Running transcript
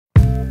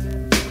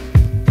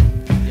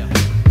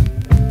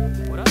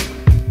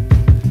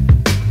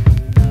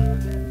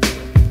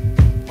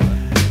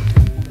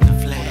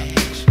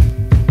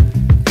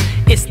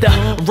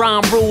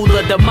Rhyme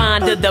ruler, the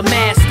mind of the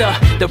master,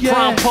 the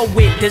prime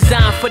poet,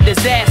 designed for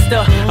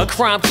disaster. A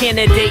crime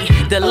candidate,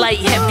 the light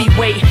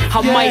heavyweight.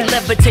 I might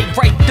levitate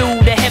right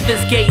through the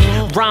heaven's gate.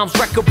 Rhymes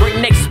record break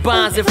neck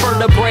spines and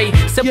vertebrae.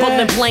 Simple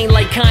and plain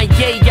like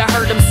Kanye, I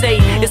heard him say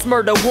it's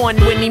murder one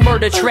when he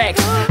murder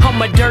tracks.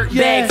 I'm a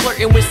dirtbag,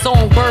 flirting with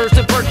songbirds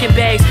and Birkin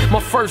bags.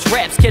 My first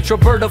raps catch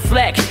Roberta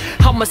Flack.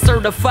 I'm a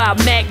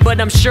certified Mac, but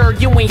I'm sure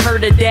you ain't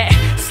heard of that.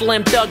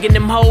 Slim Thug and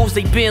them hoes,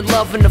 they been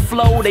loving the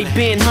flow. They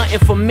been hunting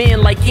for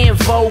men like In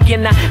Vogue.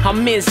 And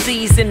I'm in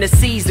season, the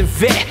season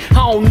vet.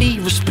 I don't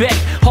need respect,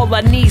 all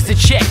I need's a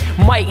check.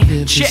 Mic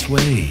check. This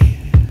way,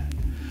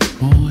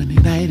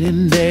 morning, night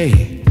and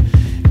day.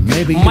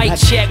 Maybe Mic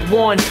check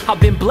one, I've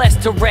been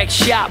blessed to wreck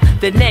shop.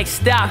 The next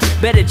stop,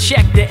 better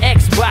check the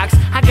Xbox.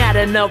 I got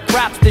enough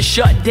crops to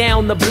shut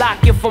down the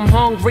block. If I'm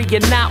hungry or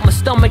not, my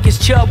stomach is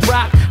chub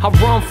rock. I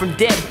run from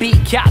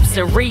deadbeat cops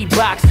and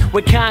Reeboks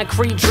with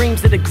concrete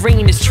dreams of the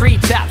greenest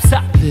treetops.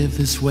 Live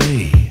this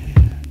way,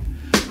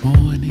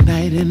 morning,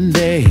 night and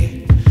day.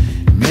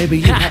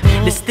 Maybe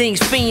this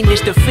thing's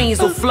fiendish, the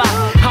fiends will fly.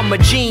 I'm a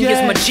genius,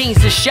 my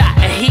genes are shot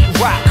at heat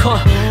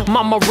rock.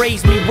 Mama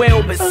raised me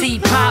well, but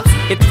seed pops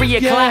at 3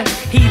 o'clock.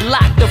 He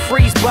locked the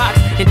freeze box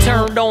and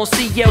turned on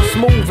CL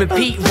Smooth and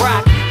Pete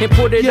Rock and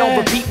put it on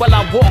repeat while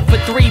I walk for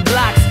 3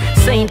 blocks.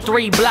 Same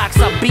 3 blocks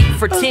I beat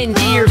for 10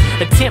 years,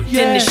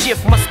 attempting to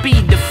shift my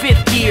speed to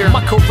 5th gear.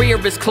 My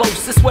career is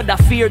close, it's what I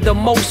fear the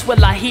most.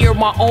 Will I hear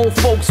my own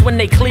folks when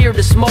they clear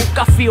the smoke?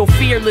 I feel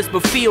fearless,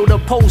 but feel the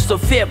pulse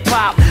of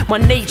hip-hop. My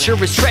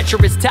nature is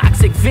treacherous,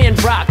 toxic, Vin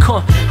Rock.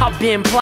 I've been